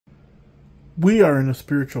We are in a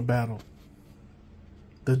spiritual battle.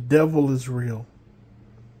 The devil is real.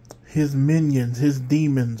 His minions, his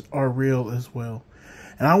demons are real as well.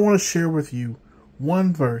 And I want to share with you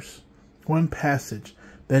one verse, one passage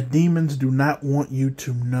that demons do not want you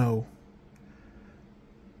to know.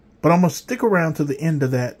 But I'm going to stick around to the end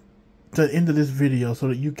of that, to the end of this video, so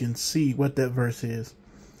that you can see what that verse is.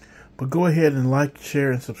 But go ahead and like,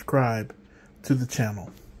 share, and subscribe to the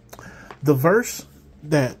channel. The verse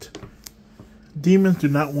that demons do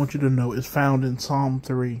not want you to know is found in Psalm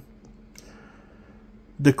 3.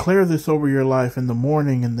 Declare this over your life in the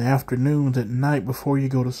morning, in the afternoons, at night before you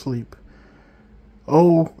go to sleep.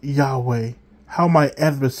 O Yahweh, how my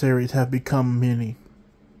adversaries have become many.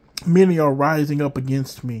 Many are rising up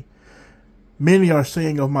against me. Many are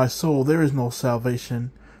saying of my soul, there is no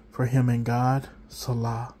salvation for him in God.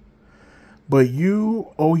 Salah. But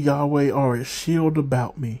you, O Yahweh, are a shield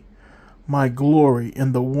about me, my glory,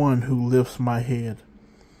 and the one who lifts my head.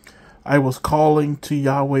 I was calling to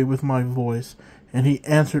Yahweh with my voice, and he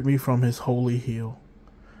answered me from his holy hill.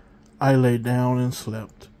 I lay down and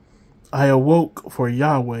slept. I awoke, for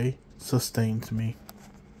Yahweh sustains me.